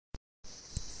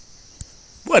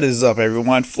What is up,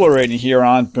 everyone? Florida here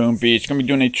on Boom Beach. Gonna be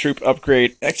doing a troop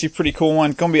upgrade. Actually, pretty cool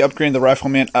one. Gonna be upgrading the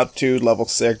Rifleman up to level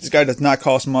 6. This guy does not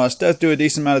cost much, does do a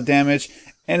decent amount of damage,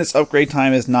 and its upgrade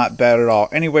time is not bad at all.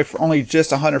 Anyway, for only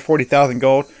just 140,000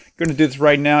 gold, gonna do this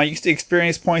right now. You can see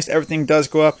experience points, everything does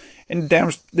go up, and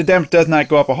the damage does not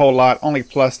go up a whole lot, only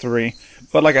 +3.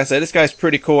 But like I said, this guy's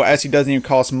pretty cool as he doesn't even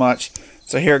cost much.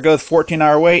 So here it goes,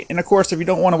 14-hour wait. And of course, if you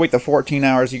don't want to wait the 14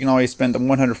 hours, you can always spend the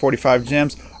 145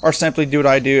 gems or simply do what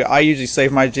I do. I usually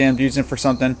save my gems, use them for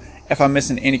something if I'm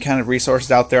missing any kind of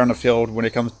resources out there on the field when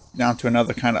it comes down to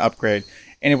another kind of upgrade.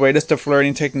 Anyway, this is the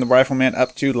flirting, taking the Rifleman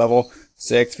up to level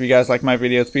 6. If you guys like my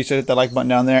videos, please hit that like button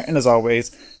down there. And as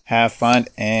always, have fun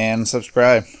and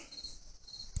subscribe.